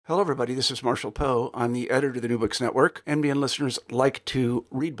Hello, everybody. This is Marshall Poe. I'm the editor of the New Books Network. NBN listeners like to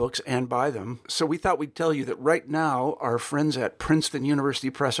read books and buy them. So we thought we'd tell you that right now, our friends at Princeton University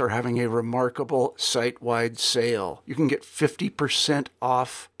Press are having a remarkable site-wide sale. You can get 50%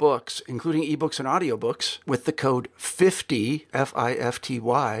 off books, including ebooks and audiobooks, with the code 50,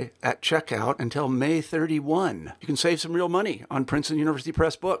 F-I-F-T-Y, at checkout until May 31. You can save some real money on Princeton University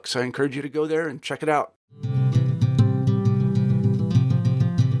Press books. I encourage you to go there and check it out.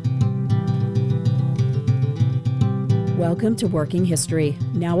 Welcome to Working History,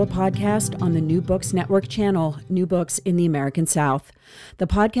 now a podcast on the New Books Network channel, New Books in the American South. The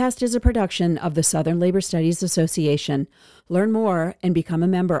podcast is a production of the Southern Labor Studies Association. Learn more and become a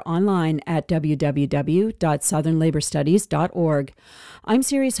member online at www.southernlaborstudies.org. I'm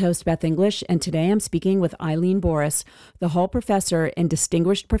series host Beth English, and today I'm speaking with Eileen Boris, the Hall Professor and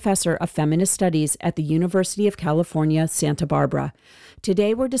Distinguished Professor of Feminist Studies at the University of California, Santa Barbara.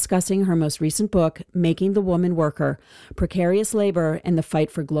 Today we're discussing her most recent book, Making the Woman Worker, Precarious Labor and the Fight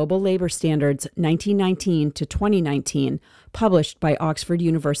for Global Labor Standards, 1919 to 2019, published by Oxford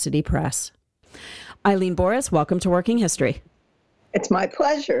University Press. Eileen Boris, welcome to Working History. It's my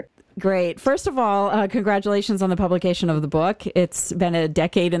pleasure. Great. First of all, congratulations on the publication of the book. It's been a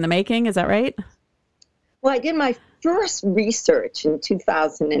decade in the making, is that right? Well, I did my first research in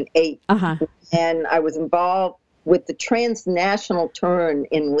 2008, and I was involved with the transnational turn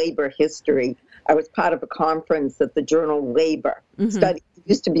in labor history. I was part of a conference at the journal Labor. It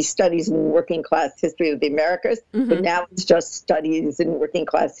used to be Studies in Working Class History of the Americas, but now it's just Studies in Working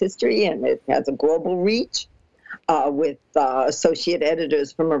Class History, and it has a global reach with associate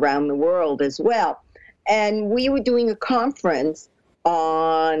editors from around the world as well. And we were doing a conference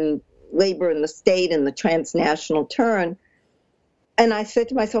on labor in the state and the transnational turn, and I said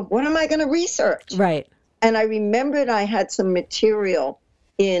to myself, what am I going to research? Right. And I remembered I had some material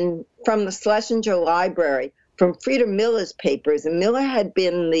from the Schlesinger Library from Frieda Miller's papers. And Miller had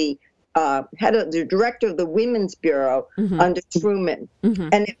been the director of the Women's Bureau under Truman.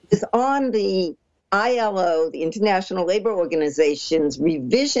 And it was on the ILO, the International Labor Organization's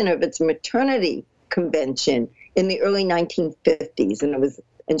revision of its maternity convention in the early 1950s.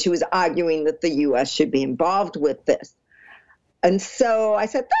 And she was arguing that the U.S. should be involved with this. And so I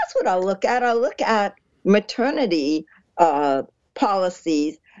said, that's what I'll look at. I'll look at maternity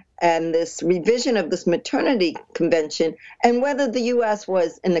policies and this revision of this maternity convention, and whether the U.S.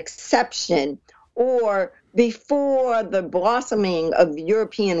 was an exception or before the blossoming of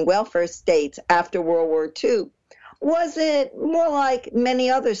European welfare states after World War II, was it more like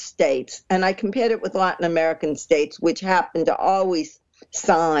many other states? And I compared it with Latin American states, which happen to always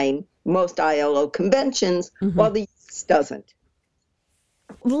sign most ILO conventions, while the U.S. doesn't.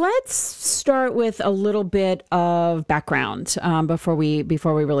 Let's start with a little bit of background before we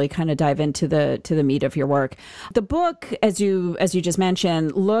really kind of dive into the meat of your work. The book, as you just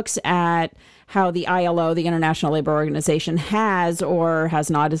mentioned, looks at how the ILO, the International Labor Organization, has or has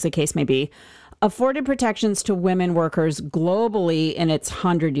not, as the case may be, afforded protections to women workers globally in its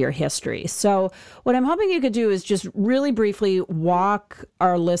 100-year history. So what I'm hoping you could do is just really briefly walk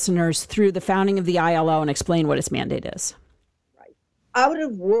our listeners through the founding of the ILO and explain what its mandate is. Out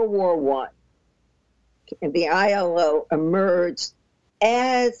of World War I, the ILO emerged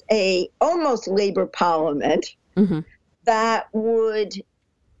as a almost labor parliament that would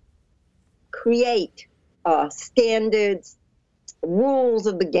create standards, rules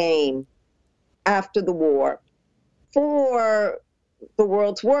of the game after the war for the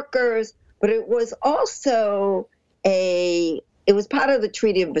world's workers, but it was also it was part of the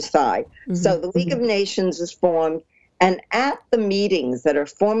Treaty of Versailles. So the League of Nations is formed. And at the meetings that are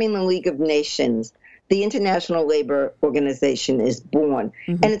forming the League of Nations, the International Labor Organization is born.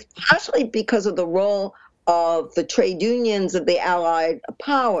 And it's partially because of the role of the trade unions of the Allied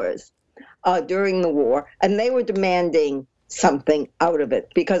powers during the war. And they were demanding something out of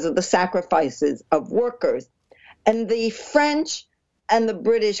it because of the sacrifices of workers. And the French and the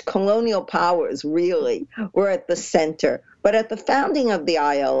British colonial powers really were at the center. But at the founding of the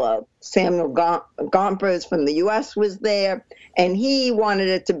ILO, Samuel Gompers from the U.S. was there, and he wanted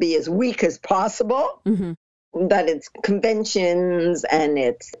it to be as weak as possible, that its conventions and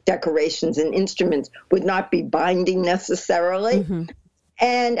its declarations and instruments would not be binding necessarily.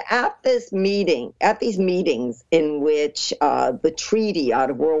 And at these meetings in which the treaty out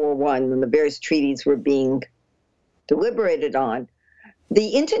of World War I and the various treaties were being deliberated on, the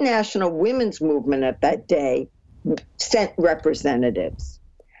international women's movement at that day sent representatives.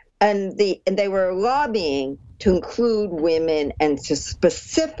 And they were lobbying to include women and to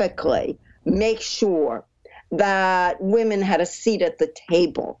specifically make sure that women had a seat at the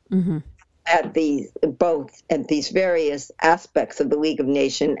table at these various aspects of the League of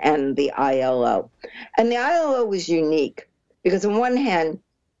Nations and the ILO. And the ILO was unique because on one hand,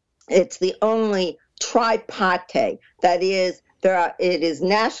 it's the only tripartite, that is, it is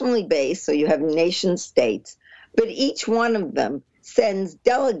nationally based, so you have nation states, but each one of them sends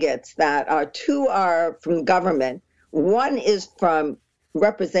delegates that two are from government, one is from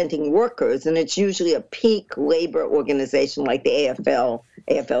representing workers, and it's usually a peak labor organization like the AFL,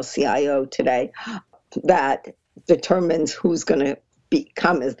 AFL-CIO today, that determines who's going to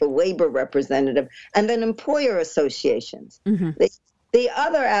become as the labor representative, and then employer associations. The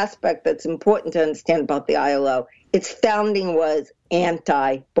other aspect that's important to understand about the ILO, its founding was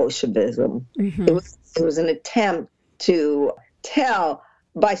anti-Bolshevism. It was an attempt to tell,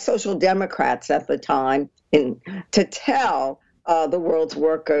 by social democrats at the time, to tell the world's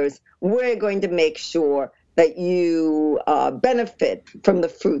workers, we're going to make sure that you benefit from the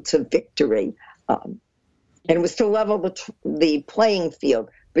fruits of victory. And it was to level the playing field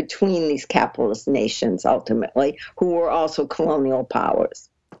between these capitalist nations, ultimately, who were also colonial powers.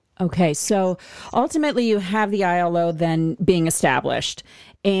 Okay, so ultimately you have the ILO then being established.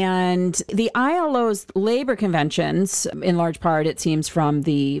 And the ILO's labor conventions, in large part, it seems from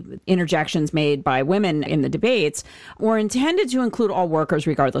the interjections made by women in the debates, were intended to include all workers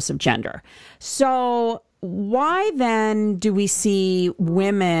regardless of gender. So why then do we see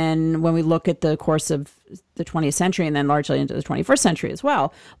women, when we look at the course of the 20th century and then largely into the 21st century as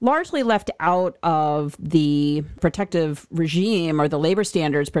well, largely left out of the protective regime or the labor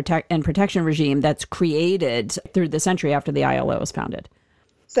standards and protection regime that's created through the century after the ILO was founded?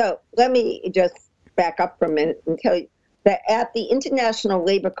 So let me just back up for a minute and tell you that at the International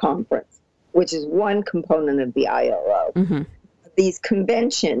Labor Conference, which is one component of the ILO, these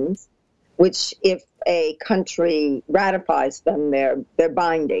conventions, which if a country ratifies them, they're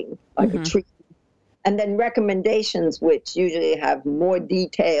binding, like a treaty. And then recommendations, which usually have more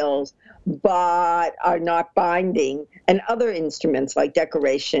details but are not binding, and other instruments like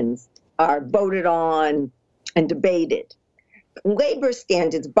declarations are voted on and debated. Labor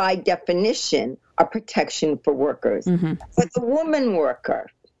standards, by definition, are protection for workers. But the woman worker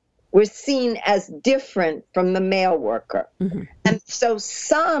was seen as different from the male worker. And so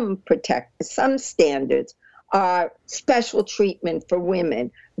some standards are special treatment for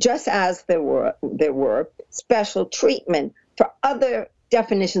women, just as there were special treatment for other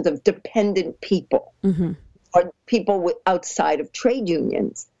definitions of dependent people, or people outside of trade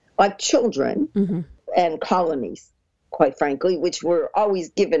unions, like children and colonies, quite frankly, which were always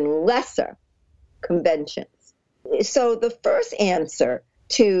given lesser conventions. So the first answer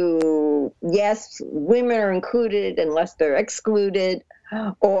to, yes, women are included unless they're excluded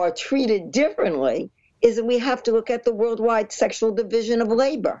or treated differently, is that we have to look at the worldwide sexual division of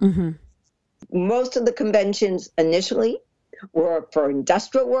labor. Most of the conventions initially were for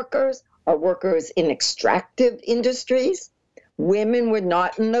industrial workers or workers in extractive industries. Women were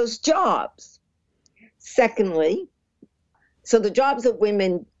not in those jobs. Secondly, so the jobs that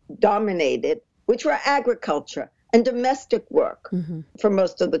women dominated, which were agriculture and domestic work for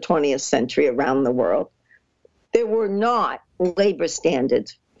most of the 20th century around the world, there were not labor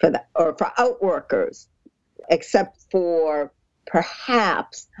standards for that, or for outworkers, except for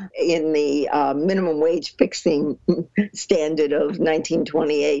perhaps in the minimum wage fixing standard of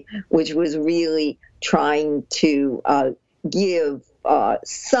 1928, which was really trying to give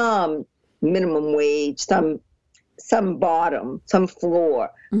some minimum wage, some bottom, some floor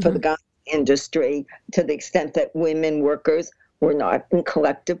for the garment industry, to the extent that women workers were not in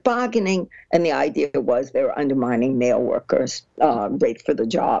collective bargaining, and the idea was they were undermining male workers' rate for the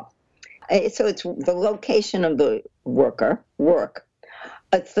job. So it's the location of the work.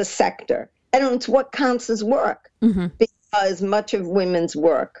 It's the sector. And it's what counts as work. Because much of women's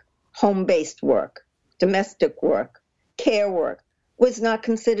work, home-based work, domestic work, care work, was not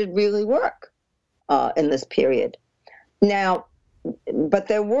considered really work in this period. Now, but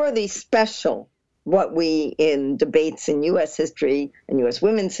there were these special, what we in debates in U.S. history and U.S.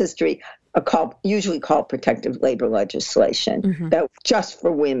 women's history are usually called protective labor legislation, that just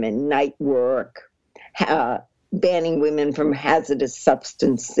for women, night work, banning women from hazardous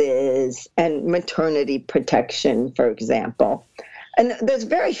substances, and maternity protection, for example. And there's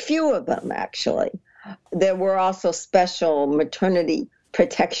very few of them, actually. There were also special maternity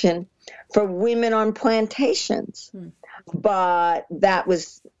protection for women on plantations, but that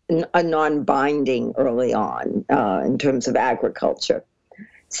was a non-binding early on in terms of agriculture.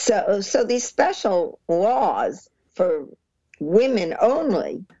 So these special laws for women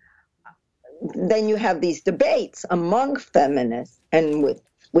only then you have these debates among feminists and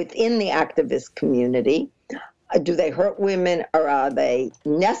within the activist community. Do they hurt women, or are they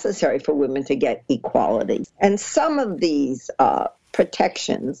necessary for women to get equality? And some of these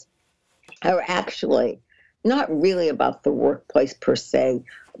protections are actually not really about the workplace per se,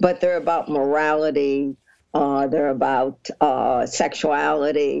 but they're about morality, they're about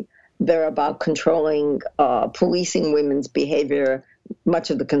sexuality, they're about controlling, policing women's behavior. Much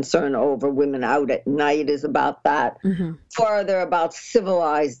of the concern over women out at night is about that. Mm-hmm. Or they're about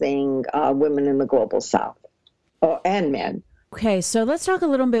civilizing women in the global South, and men. Okay, so let's talk a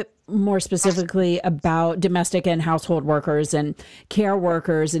little bit more specifically about domestic and household workers and care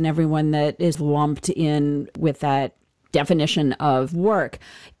workers and everyone that is lumped in with that definition of work.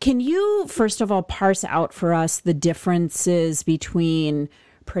 Can you, first of all, parse out for us the differences between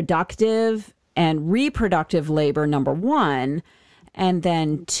productive and reproductive labor, number one, and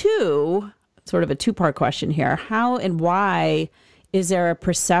then two, sort of a two-part question here, how and why is there a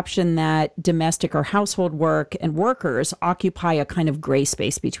perception that domestic or household work and workers occupy a kind of gray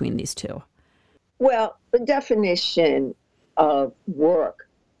space between these two? Well, the definition of work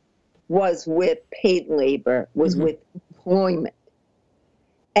was with paid labor, was with employment.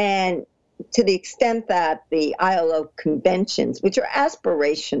 And to the extent that the ILO conventions, which are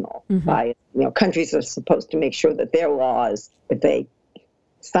aspirational by, countries are supposed to make sure that their laws, if they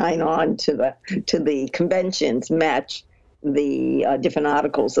sign on to the conventions, match the different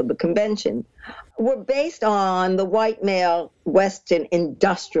articles of the convention, were based on the white male Western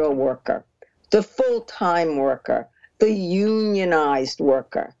industrial worker, the full-time worker, the unionized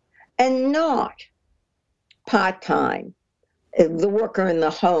worker, and not part-time, the worker in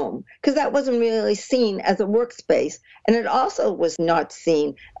the home, because that wasn't really seen as a workspace, and it also was not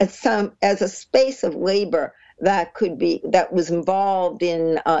seen as a space of labor that was involved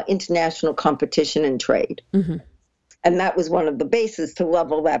in international competition and trade. Mm-hmm. And that was one of the bases to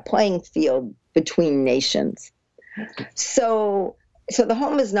level that playing field between nations. So the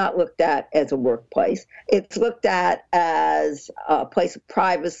home is not looked at as a workplace. It's looked at as a place of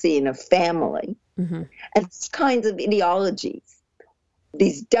privacy and a family. Mm-hmm. And these kinds of ideologies,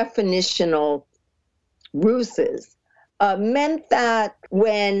 these definitional ruses, meant that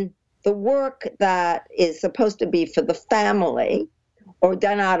when the work that is supposed to be for the family or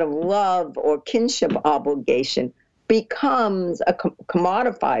done out of love or kinship obligation becomes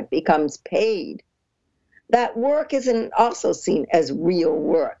commodified, becomes paid, that work isn't also seen as real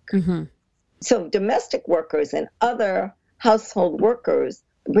work. Mm-hmm. So domestic workers and other household workers,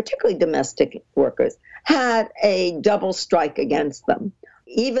 particularly domestic workers, had a double strike against them,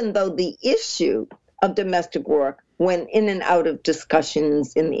 even though the issue of domestic work went in and out of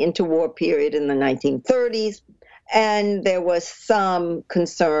discussions in the interwar period in the 1930s, and there was some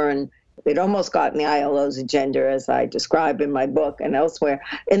concern. It almost got in the ILO's agenda, as I describe in my book and elsewhere,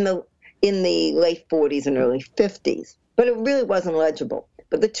 in the late 40s and early 50s. But it really wasn't legible.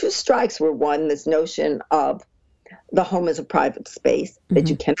 But the two strikes were, one, this notion of the home as a private space that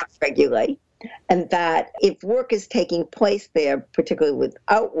you cannot regulate, and that if work is taking place there, particularly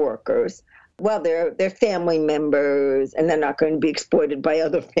without workers, well, they're family members, and they're not going to be exploited by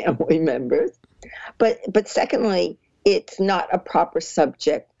other family members. But secondly, it's not a proper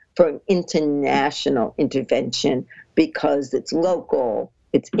subject for an international intervention because it's local,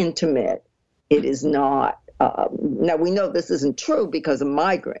 it's intimate, it is not. Now, we know this isn't true because of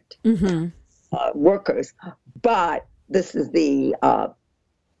migrant workers, but this is the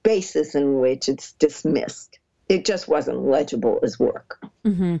basis in which it's dismissed. It just wasn't legible as work.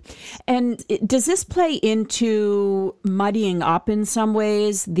 Mm-hmm. And does this play into muddying up in some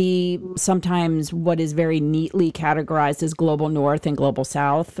ways sometimes what is very neatly categorized as global north and global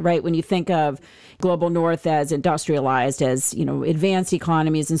south, right? When you think of global north as industrialized, as, advanced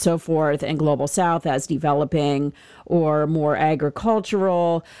economies and so forth, and global south as developing or more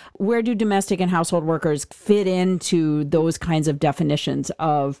agricultural, where do domestic and household workers fit into those kinds of definitions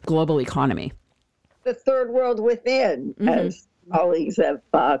of global economy? The third world within, as colleagues have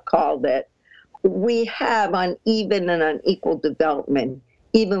called it. We have uneven and unequal development,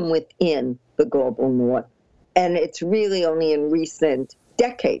 even within the global north. And it's really only in recent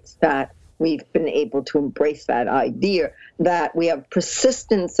decades that we've been able to embrace that idea that we have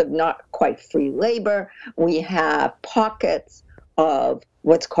persistence of not quite free labor. We have pockets of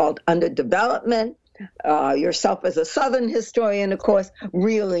what's called underdevelopment. Yourself as a Southern historian, of course,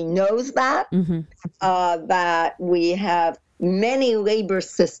 really knows that, that we have many labor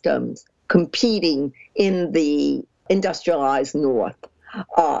systems competing in the industrialized North.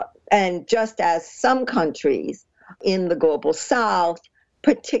 And just as some countries in the global South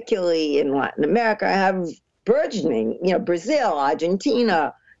particularly in Latin America, have burgeoning, Brazil,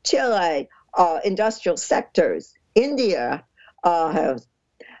 Argentina, Chile, industrial sectors. India has,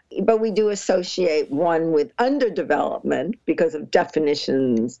 but we do associate one with underdevelopment because of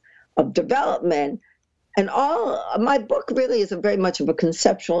definitions of development. And my book really is very much of a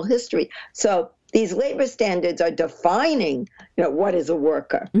conceptual history. So these labor standards are defining, what is a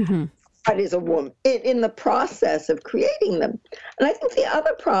worker, what is a woman, in the process of creating them. And I think the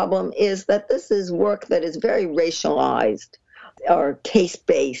other problem is that this is work that is very racialized or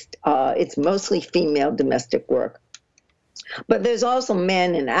case-based. It's mostly female domestic work. But there's also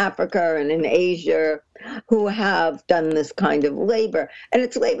men in Africa and in Asia who have done this kind of labor. And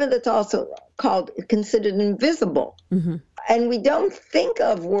it's labor that's also considered invisible. And we don't think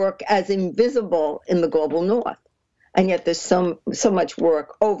of work as invisible in the global north. And yet there's so much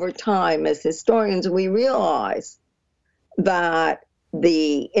work over time. As historians, we realize that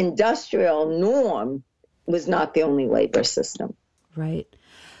the industrial norm was not the only labor system. Right.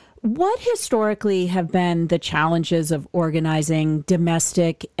 What historically have been the challenges of organizing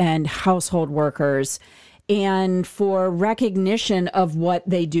domestic and household workers and for recognition of what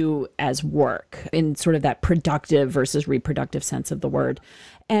they do as work in sort of that productive versus reproductive sense of the word,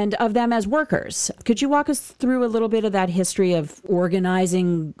 and of them as workers? Could you walk us through a little bit of that history of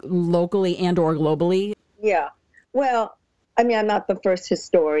organizing locally and or globally? Yeah. Well, I mean, I'm not the first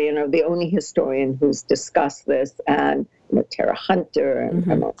historian or the only historian who's discussed this, and Tara Hunter and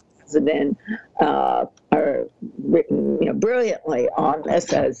Emma President are written, brilliantly on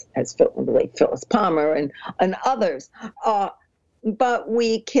this, as the late Phyllis Palmer and others. But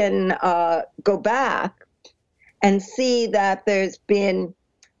we can go back and see that there's been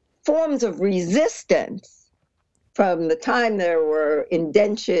forms of resistance from the time there were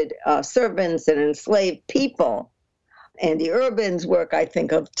indentured servants and enslaved people. Andy Urban's work, I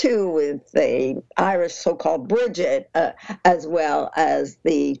think of too, with the Irish so-called Bridget, as well as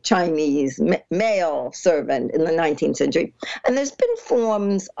the Chinese male servant in the 19th century. And there's been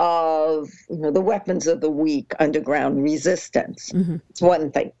forms of, the weapons of the weak, underground resistance. It's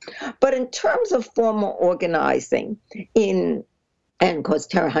one thing. But in terms of formal organizing, and of course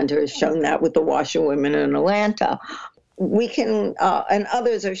Tara Hunter has shown that with the washerwomen in Atlanta, we can, and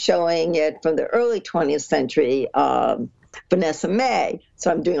others are showing it from the early 20th century, Vanessa May. So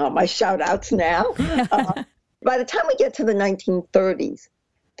I'm doing all my shout outs now. By the time we get to the 1930s,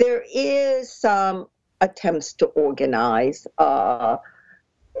 there is some attempts to organize. And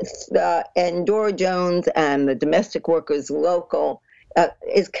Dora Jones and the Domestic Workers Local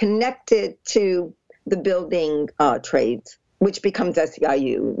is connected to the building trades, which becomes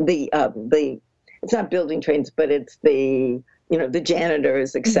SEIU. It's not building trades, but it's the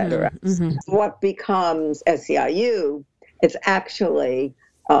janitors, et cetera. What becomes SEIU is actually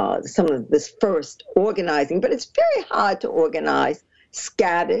some of this first organizing, but it's very hard to organize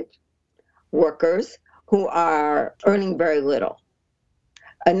scattered workers who are earning very little.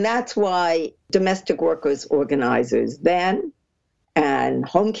 And that's why domestic workers organizers then, and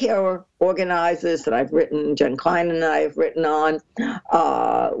home care organizers that I've written, Jen Klein and I have written on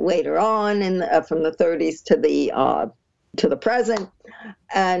later on from the 30s to the present,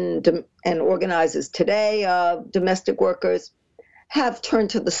 and organizers today of domestic workers have turned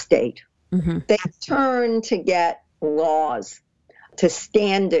to the state. They've turned to get laws, to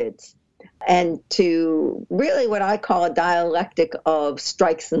standards, and to really what I call a dialectic of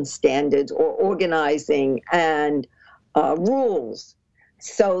strikes and standards, or organizing and rules,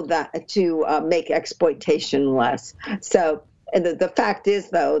 so that to make exploitation less. So the fact is,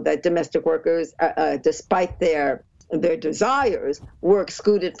 though, that domestic workers, despite their desires, were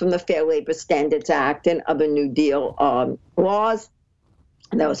excluded from the Fair Labor Standards Act and other New Deal laws.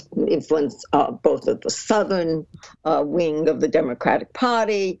 And that was influenced both of the southern wing of the Democratic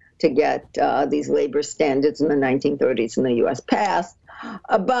Party to get these labor standards in the 1930s in the U.S. passed,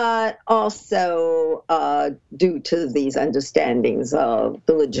 but also due to these understandings of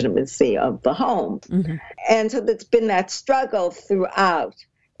the legitimacy of the home. And so there's been that struggle throughout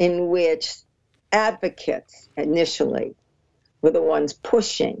in which advocates initially were the ones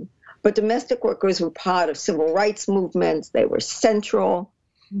pushing, but domestic workers were part of civil rights movements. They were central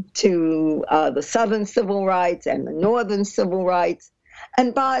to the Southern civil rights and the Northern civil rights.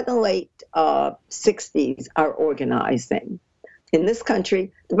 And by the late 60s are organizing in this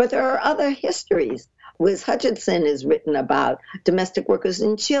country. But there are other histories. Liz Hutchinson has written about domestic workers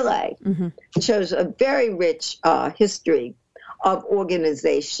in Chile. It shows a very rich history of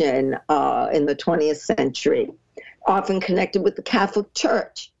organization in the 20th century, often connected with the Catholic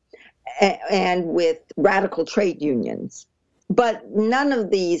Church and with radical trade unions, But none of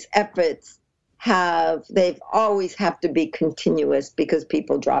these efforts they've always have to be continuous because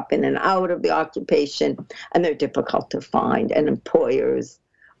people drop in and out of the occupation and they're difficult to find, and employers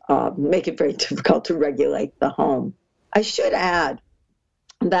make it very difficult to regulate the home. I should add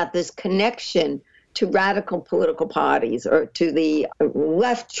that this connection to radical political parties or to the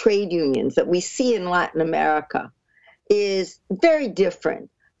left trade unions that we see in Latin America is very different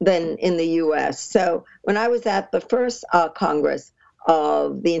than in the U.S. So when I was at the first Congress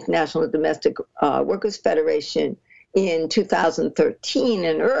of the International Domestic Workers Federation in 2013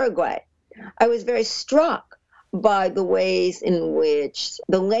 in Uruguay, I was very struck by the ways in which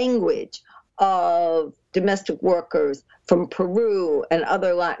the language of domestic workers from Peru and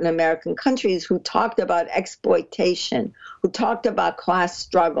other Latin American countries who talked about exploitation, who talked about class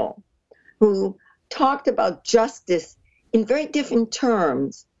struggle, who talked about justice in very different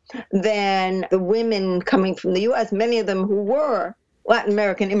terms than the women coming from the U.S., many of them who were Latin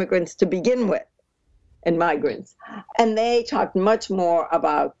American immigrants to begin with, and migrants. And they talked much more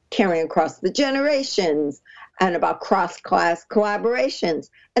about carrying across the generations and about cross-class collaborations.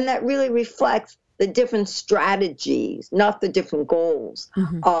 And that really reflects the different strategies, not the different goals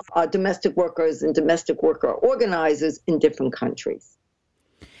of domestic workers and domestic worker organizers in different countries.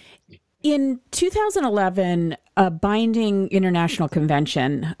 In 2011, a binding international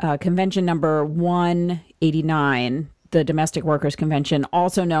convention, convention number 189, the Domestic Workers Convention,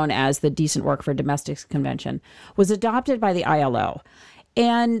 also known as the Decent Work for Domestics Convention, was adopted by the ILO.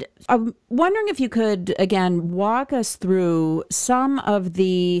 And I'm wondering if you could, again, walk us through some of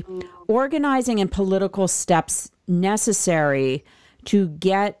the organizing and political steps necessary to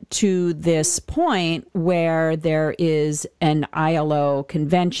get to this point where there is an ILO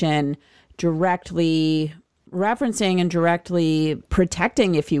convention directly referencing and directly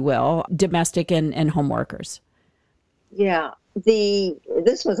protecting, if you will, domestic and home workers. Yeah,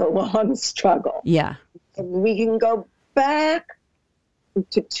 this was a long struggle. Yeah. We can go back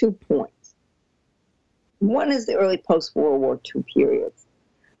to 2 points. One is the early post-World War II periods,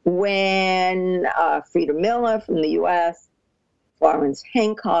 when Frida Miller from the U.S., Florence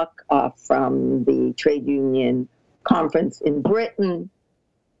Hancock from the Trade Union Conference in Britain,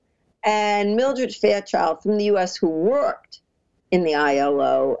 and Mildred Fairchild from the U.S., who worked in the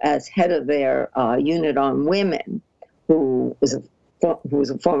ILO as head of their unit on women, who was a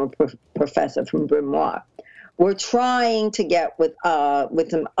former professor from Bryn Mawr, were trying to get with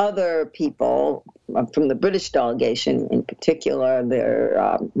some other people from the British delegation, in particular,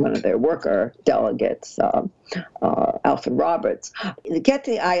 one of their worker delegates, Alfred Roberts, to get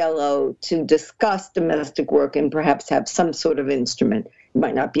the ILO to discuss domestic work and perhaps have some sort of instrument. It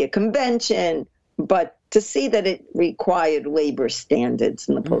might not be a convention, but to see that it required labor standards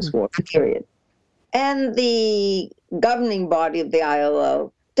in the post-war period. And the governing body of the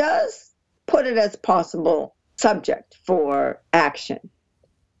ILO does put it as possible subject for action.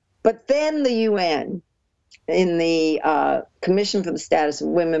 But then the UN, in the Commission for the Status of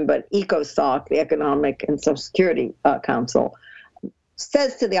Women, but ECOSOC, the Economic and Social Security Council,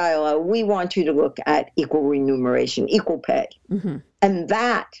 says to the ILO, we want you to look at equal remuneration, equal pay. And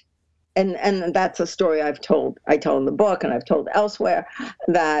that's a story I told in the book and I've told elsewhere,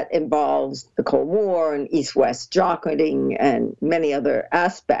 that involves the Cold War and East-West jockeying and many other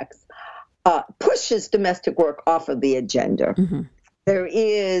aspects, pushes domestic work off of the agenda. There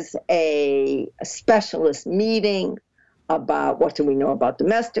is a specialist meeting about what do we know about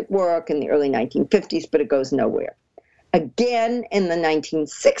domestic work in the early 1950s, but it goes nowhere. Again, in the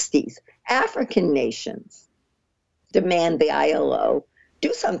 1960s, African nations demand the ILO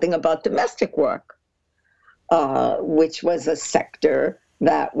do something about domestic work, which was a sector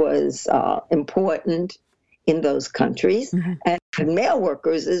that was important in those countries, and male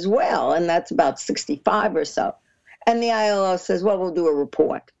workers as well, and that's about 65 or so. And the ILO says, well, we'll do a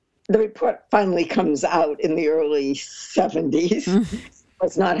report. The report finally comes out in the early 70s.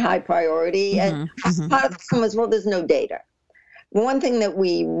 It's not high priority. And part of the problem is, well, there's no data. One thing that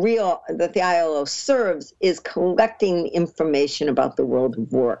the ILO serves is collecting information about the world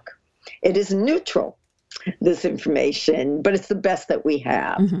of work. It is neutral, this information, but it's the best that we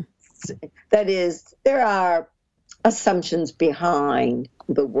have. That is, there are assumptions behind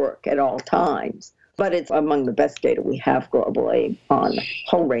the work at all times, but it's among the best data we have globally on a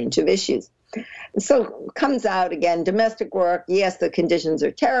whole range of issues. So it comes out again, domestic work, yes, the conditions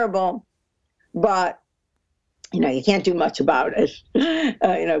are terrible, but you can't do much about it. We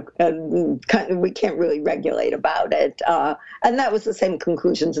can't really regulate about it. And that was the same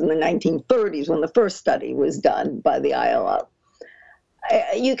conclusions in the 1930s when the first study was done by the ILO.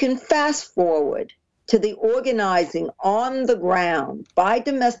 You can fast forward to the organizing on the ground by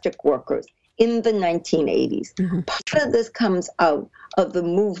domestic workers in the 1980s. Part of this comes out of the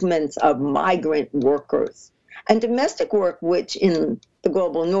movements of migrant workers. And domestic work, which in the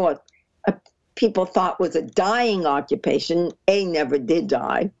global north, people thought was a dying occupation, A, never did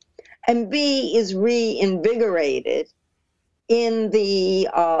die, and B, is reinvigorated in the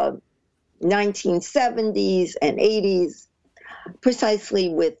 1970s and 80s, precisely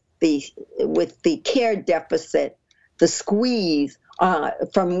with the care deficit, the squeeze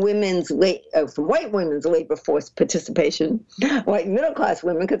from white women's labor force participation, white middle class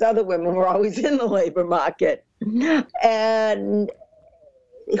women, because other women were always in the labor market, and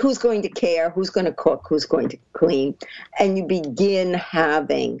who's going to care, who's going to cook, who's going to clean, and you begin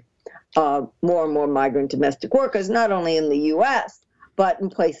having more and more migrant domestic workers, not only in the U.S., but in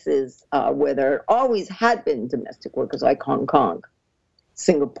places where there always had been domestic workers, like Hong Kong,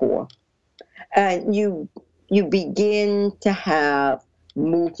 Singapore. And you begin to have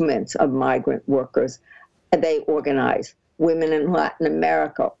movements of migrant workers. They organize. Women in Latin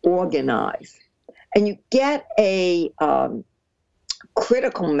America organize. And you get a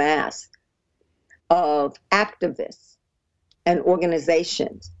critical mass of activists and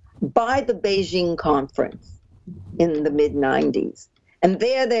organizations by the Beijing Conference in the mid-90s. And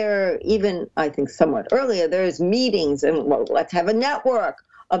there, even I think somewhat earlier, there's meetings and, well, let's have a network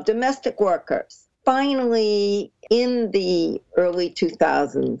of domestic workers. Finally, in the early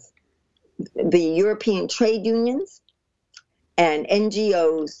 2000s, the European trade unions and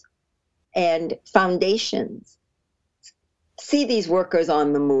NGOs and foundations see these workers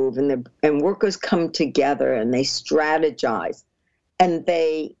on the move, and workers come together and they strategize, and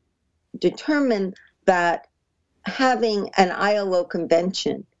they determine that having an ILO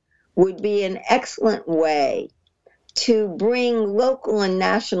convention would be an excellent way to bring local and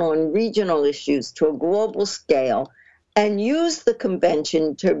national and regional issues to a global scale and use the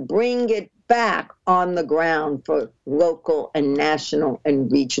convention to bring it back on the ground for local and national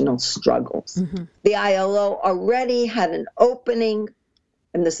and regional struggles. The ILO already had an opening,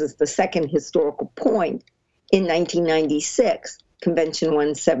 and this is the second historical point, in 1996, Convention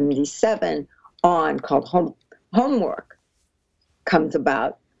 177 called Homework comes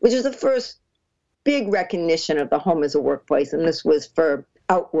about, which is the first big recognition of the home as a workplace, and this was for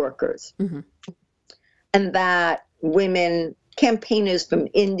outworkers. And that women, campaigners from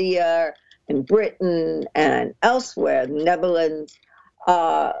India and Britain and elsewhere, the Netherlands,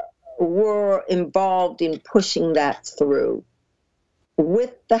 were involved in pushing that through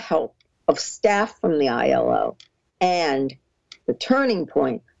with the help of staff from the ILO. And the turning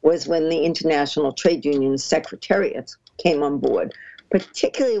point was when the International Trade Union Secretariats came on board,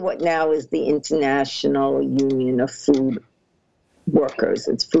 particularly what now is the International Union of Food Workers.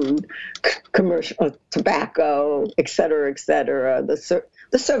 It's food, commercial, tobacco, et cetera,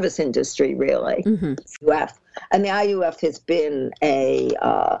 the service industry, really. IUF. And the IUF has been a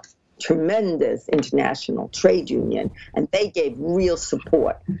tremendous international trade union, and they gave real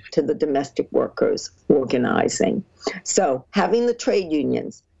support to the domestic workers organizing. So having the trade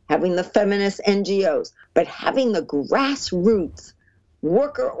unions, having the feminist NGOs, but having the grassroots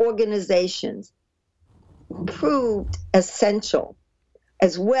worker organizations proved essential,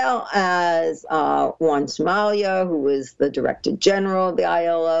 as well as Juan Somalia, who was the Director General of the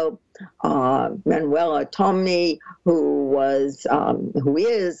ILO, Manuela Tomei, who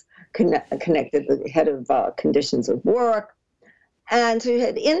is connected, the head of conditions of work, and who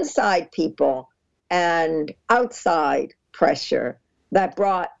had inside people and outside pressure that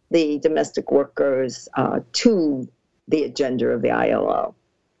brought the domestic workers to the agenda of the ILO.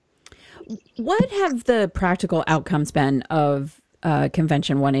 What have the practical outcomes been of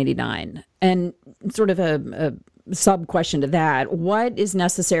Convention 189? And sort of a sub question to that, what is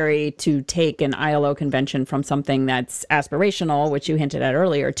necessary to take an ILO convention from something that's aspirational, which you hinted at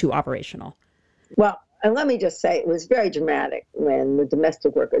earlier, to operational? Well, and let me just say, it was very dramatic when the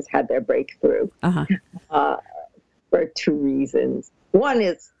domestic workers had their breakthrough for two reasons. One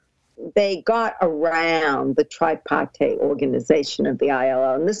is they got around the tripartite organization of the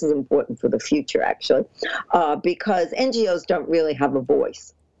ILO, and this is important for the future, actually, because NGOs don't really have a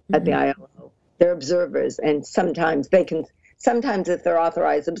voice at the ILO. They're observers, and sometimes if they're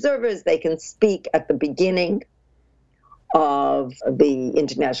authorized observers, they can speak at the beginning of the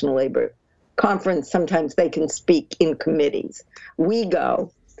International Labor Conference. Sometimes they can speak in committees.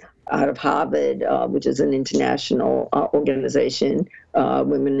 WIGO, out of Harvard, which is an international organization,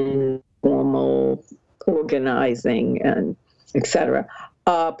 Women in Formal Organizing, and et cetera,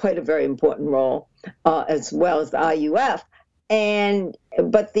 played a very important role, as well as the IUF.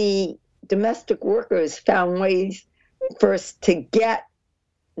 But the domestic workers found ways first to get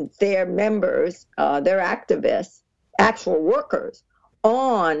their members, their activists, actual workers,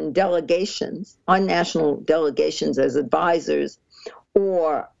 on delegations, on national delegations as advisors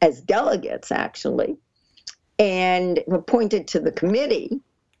or as delegates, actually, and appointed to the committee.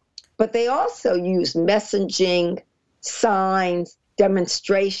 But they also used messaging, signs,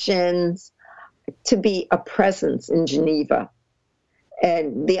 demonstrations to be a presence in Geneva.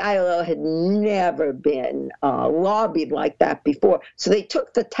 And the ILO had never been lobbied like that before. So they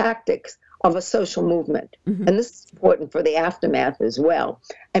took the tactics of a social movement, and this is important for the aftermath as well,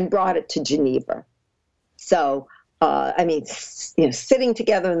 and brought it to Geneva. So, sitting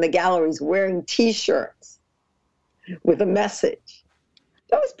together in the galleries wearing T-shirts with a message,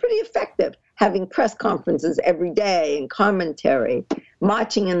 that was pretty effective. Having press conferences every day and commentary,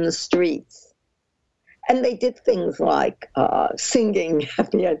 marching in the streets. And they did things like singing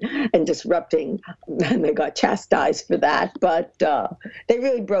and disrupting, and they got chastised for that. But they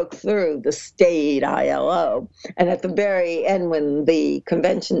really broke through the staid ILO. And at the very end, when the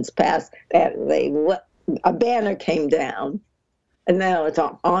conventions passed, a banner came down. And now it's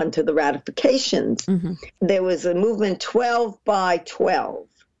on to the ratifications. There was a movement 12 by 12.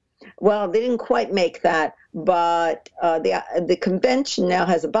 Well, they didn't quite make that, but the convention now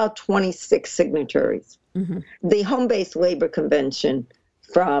has about 26 signatories. The Home-Based Labor Convention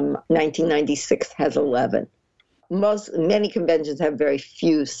from 1996 has 11. Many conventions have very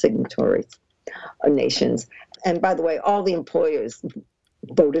few signatories, nations. And by the way, all the employers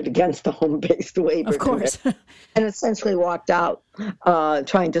voted against the Home-Based Labor Convention and essentially walked out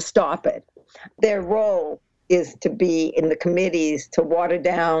trying to stop it. Their role is to be in the committees to water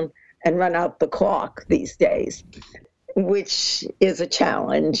down and run out the clock these days, which is a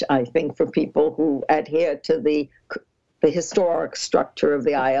challenge, I think, for people who adhere to the historic structure of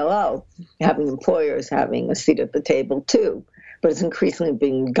the ILO, having employers having a seat at the table too. But it's increasingly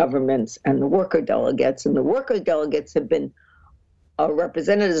being governments and the worker delegates, and the worker delegates have been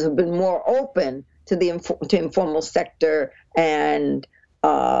representatives have been more open to the informal sector and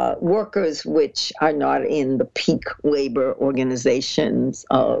workers which are not in the peak labor organizations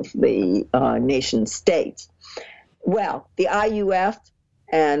of the nation states. Well, the IUF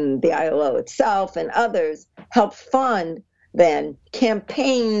and the ILO itself and others help fund then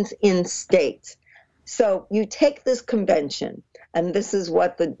campaigns in states. So you take this convention, and this is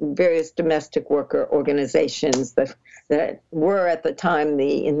what the various domestic worker organizations that were at the time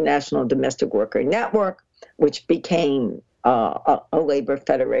the International Domestic Worker Network, which became a labor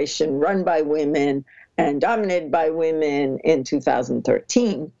federation run by women and dominated by women in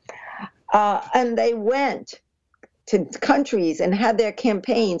 2013. And they went to countries and had their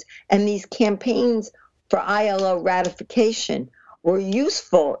campaigns, and these campaigns for ILO ratification were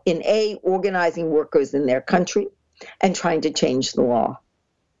useful in organizing workers in their country and trying to change the law.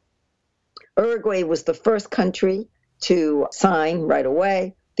 Uruguay was the first country to sign right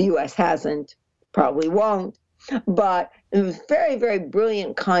away. The U.S. hasn't, probably won't. But it was very, very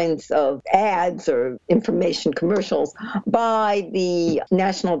brilliant kinds of ads or information commercials by the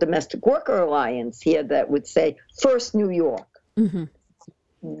National Domestic Worker Alliance here that would say, first New York,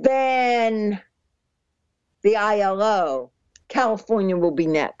 then the ILO, California will be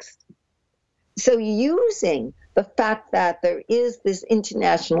next. So using the fact that there is this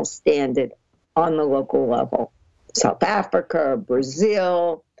international standard on the local level, South Africa,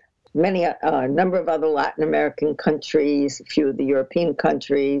 Brazil, a number of other Latin American countries, a few of the European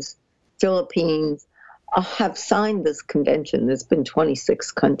countries, Philippines, have signed this convention. There's been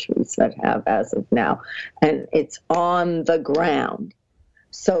 26 countries that have as of now, and it's on the ground.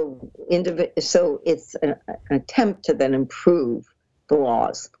 So it's an attempt to then improve the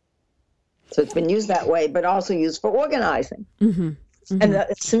laws. So it's been used that way, but also used for organizing. And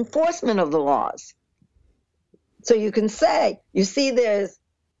it's enforcement of the laws. So you can say, you see there's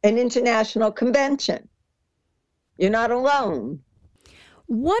an international convention. You're not alone.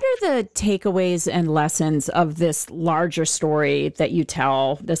 What are the takeaways and lessons of this larger story that you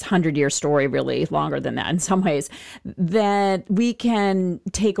tell, this 100-year story, really longer than that in some ways, that we can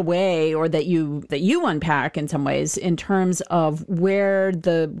take away, or that you unpack in some ways, in terms of where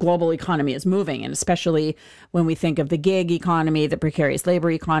the global economy is moving, and especially when we think of the gig economy, the precarious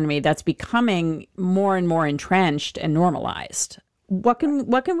labor economy, that's becoming more and more entrenched and normalized? What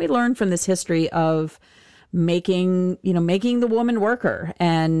can we learn from this history of making the woman worker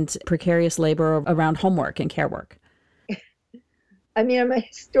and precarious labor around homework and care work? I mean, I'm a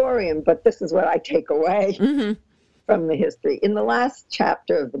historian, but this is what I take away from the history. In the last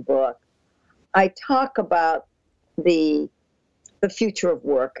chapter of the book, I talk about the the future of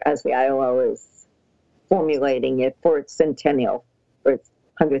work, as the ILO is formulating it for its centennial, for its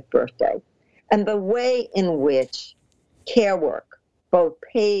 100th birthday. And the way in which care work, both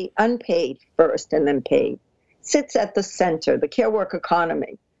paid, unpaid first and then paid, sits at the center, the care work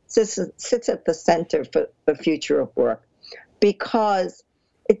economy sits at the center for the future of work. Because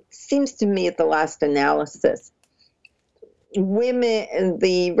it seems to me at the last analysis,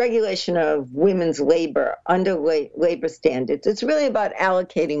 the regulation of women's labor under labor standards, it's really about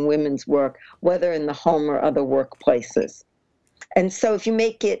allocating women's work, whether in the home or other workplaces. And so if you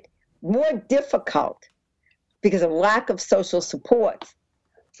make it more difficult because of lack of social support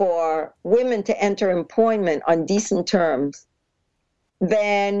for women to enter employment on decent terms,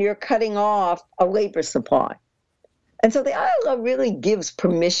 then you're cutting off a labor supply. And so the ILO really gives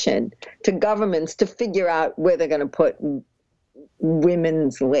permission to governments to figure out where they're going to put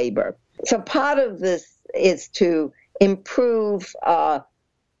women's labor. So part of this is to improve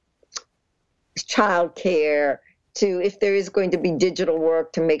childcare, if there is going to be digital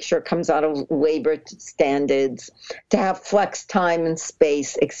work, to make sure it comes out of labor standards, to have flex time and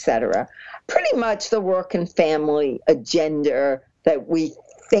space, etc. Pretty much the work and family agenda that we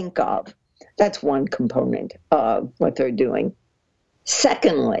think of. That's one component of what they're doing.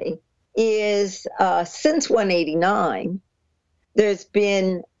 Secondly, is since 189, there's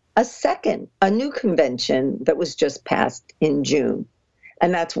been a new convention that was just passed in June.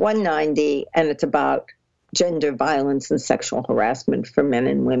 And that's 190, and it's about gender violence and sexual harassment for men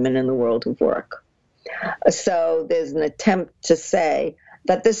and women in the world of work. So there's an attempt to say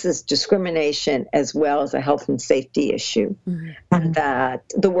that this is discrimination as well as a health and safety issue, and that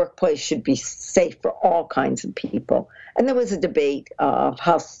the workplace should be safe for all kinds of people. And there was a debate of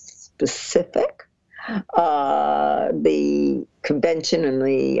how specific the convention and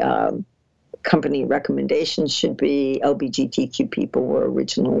the company recommendations should be. LGBTQ people were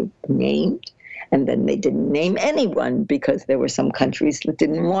originally named, and then they didn't name anyone because there were some countries that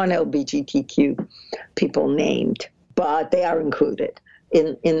didn't want LGBTQ people named, but they are included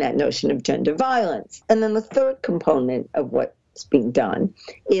in that notion of gender violence. And then the third component of what's being done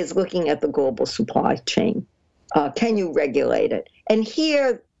is looking at the global supply chain. Can you regulate it? And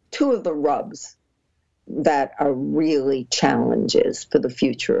here, two of the rubs that are really challenges for the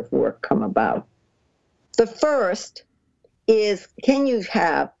future of work come about. The first is, can you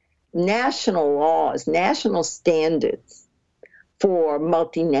have national laws, national standards for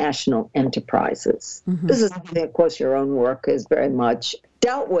multinational enterprises? This is, of course, your own work is very much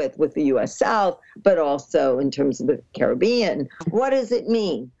dealt with the U.S. South, but also in terms of the Caribbean. What does it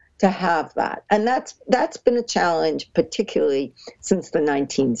mean to have that? And that's been a challenge, particularly since the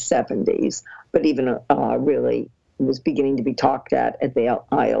 1970s, but even really was beginning to be talked at the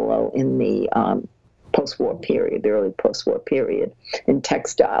ILO in the post-war period, the early post-war period, in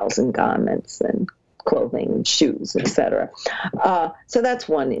textiles and garments and clothing and shoes, etc. So that's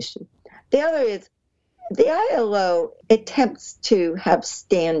one issue. The other is the ILO attempts to have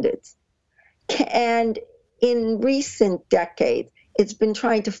standards. And in recent decades, it's been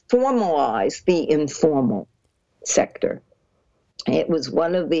trying to formalize the informal sector. It was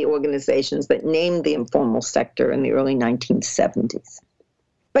one of the organizations that named the informal sector in the early 1970s.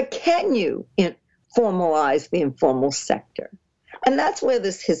 But can you formalize the informal sector? And that's where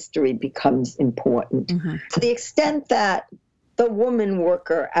this history becomes important. To the extent that the woman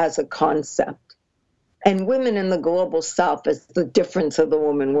worker as a concept and women in the global South as the difference of the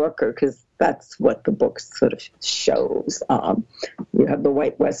woman worker, because that's what the book sort of shows. You have the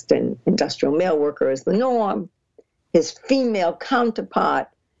white Western industrial male worker as the norm, his female counterpart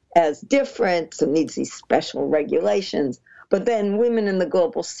as different, so needs these special regulations. But then women in the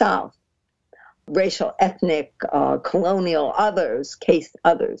global South, racial, ethnic, colonial others,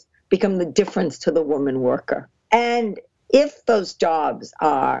 become the difference to the woman worker. And if those jobs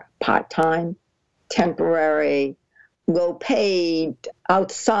are part-time, temporary, low paid,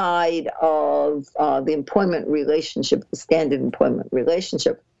 outside of the employment relationship, the standard employment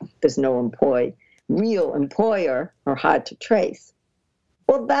relationship, there's no real employer, or hard to trace.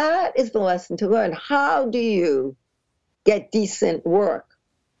 Well, that is the lesson to learn. How do you get decent work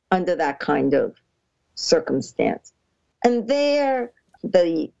under that kind of circumstance? And there,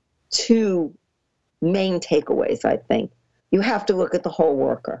 the two main takeaways, I think. You have to look at the whole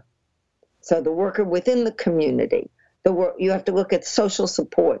worker. So the worker within the community, you have to look at social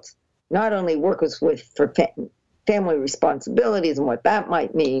supports, not only workers for family responsibilities and what that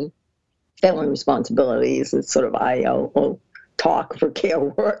might mean. Family responsibilities is sort of ILO talk for care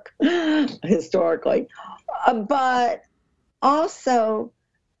work historically. But also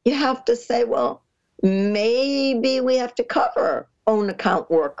you have to say, well, Maybe we have to cover own account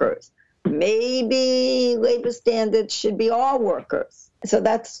workers. Maybe labor standards should be all workers. So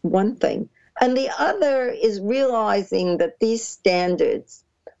that's one thing. And the other is realizing that these standards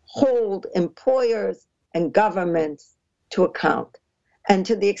hold employers and governments to account. And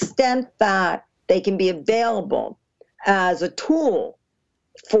to the extent that they can be available as a tool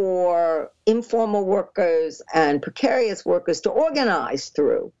for informal workers and precarious workers to organize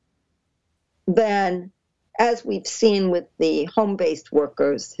through, then, as we've seen with the home-based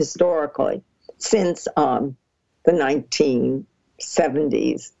workers historically, since the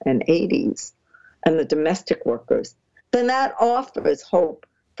 1970s and 80s, and the domestic workers, then that offers hope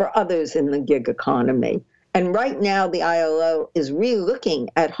for others in the gig economy. And right now, the ILO is re-looking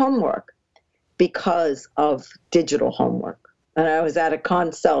at homework because of digital homework. And I was at a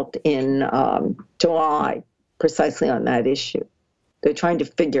consult in July precisely on that issue. They're trying to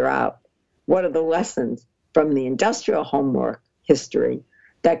figure out what are the lessons from the industrial homework history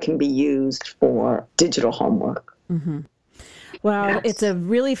that can be used for digital homework. Mm-hmm. Well, It's a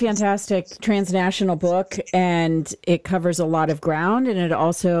really fantastic transnational book, and it covers a lot of ground. And it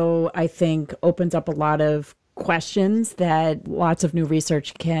also, I think, opens up a lot of questions that lots of new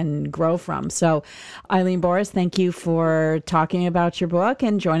research can grow from. So, Eileen Boris, thank you for talking about your book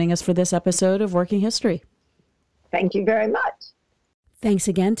and joining us for this episode of Working History. Thank you very much. Thanks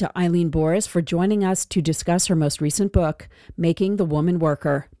again to Eileen Boris for joining us to discuss her most recent book, Making the Woman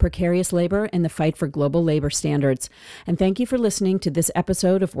Worker, Precarious Labor and the Fight for Global Labor Standards. And thank you for listening to this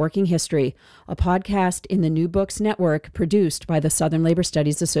episode of Working History, a podcast in the New Books Network produced by the Southern Labor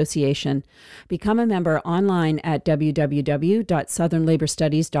Studies Association. Become a member online at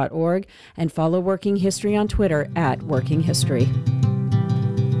www.southernlaborstudies.org and follow Working History on Twitter at Working History.